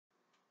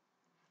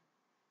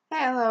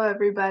Hello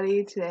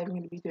everybody, today I'm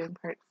going to be doing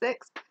part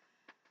 6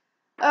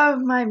 of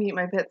my Meet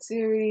My Pet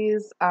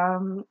series.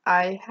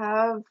 I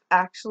have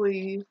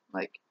actually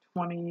like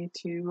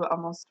 22,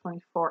 almost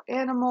 24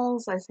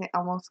 animals. I say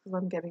almost because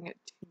I'm getting it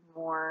 2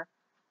 more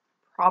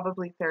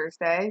probably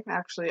Thursday,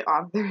 actually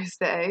on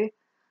Thursday.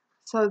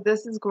 So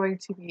this is going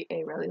to be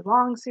a really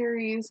long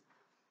series.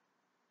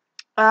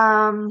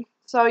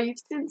 So you've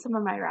seen some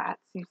of my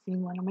rats, you've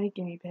seen one of my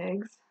guinea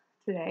pigs.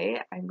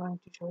 Today I'm going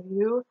to show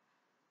you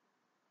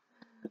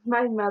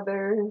my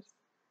mother's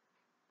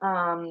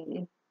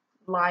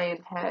lion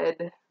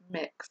head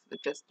mix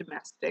with just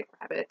domestic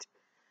rabbit,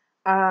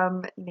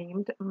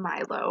 named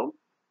Milo.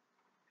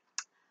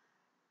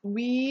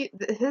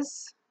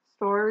 His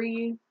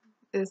story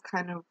is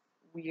kind of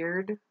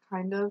weird,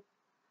 kind of.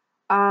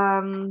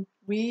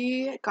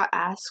 We got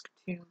asked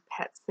to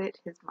pet sit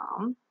his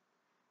mom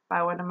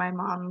by one of my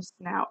mom's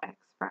now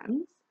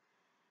ex-friends.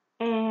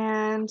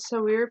 And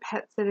so we were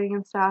pet sitting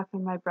and stuff,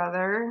 and my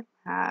brother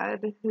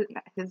had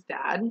his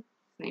dad, his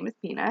name is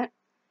Peanut.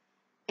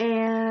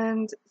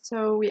 And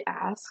so we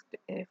asked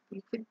if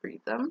we could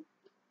breed them.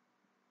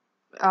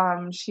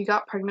 She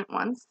got pregnant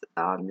once,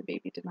 the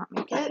baby did not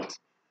make it.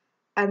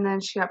 And then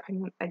she got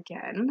pregnant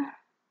again.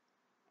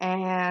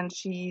 And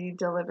she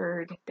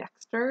delivered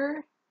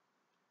Dexter,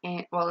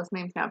 and well, his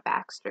name's now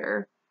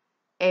Baxter,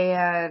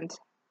 and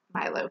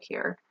Milo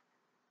here.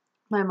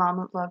 My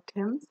mom loved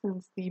him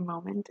since the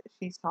moment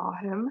she saw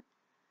him.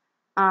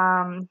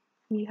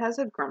 He has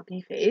a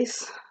grumpy face.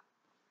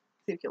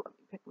 See if you'll let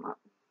me pick him up.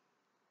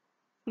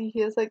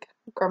 He has like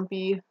a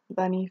grumpy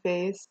bunny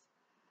face.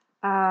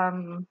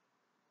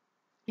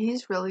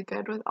 He's really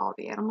good with all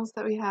the animals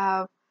that we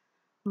have.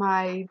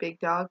 My big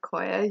dog,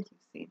 Koya, you've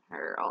seen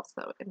her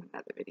also in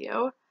another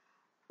video,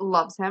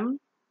 loves him.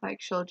 Like,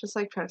 she'll just,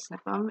 like, try to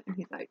sniff him, and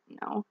he's like,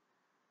 no.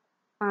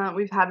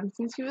 We've had him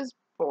since he was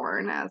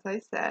born, as I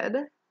said.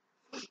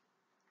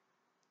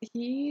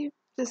 He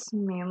just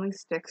mainly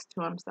sticks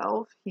to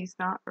himself. He's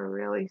not a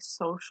really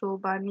social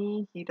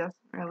bunny. He doesn't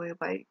really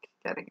like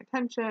getting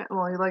attention.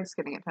 Well, he likes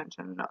getting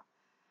attention. No,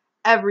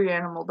 every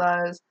animal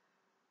does.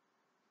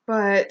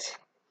 But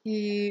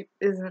he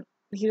doesn't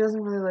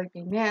really like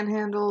being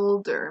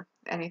manhandled or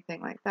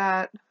anything like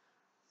that.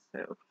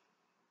 So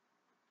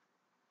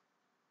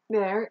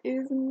there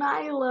is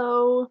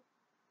Milo.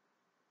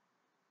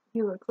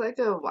 He looks like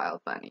a wild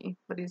bunny,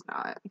 but he's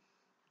not.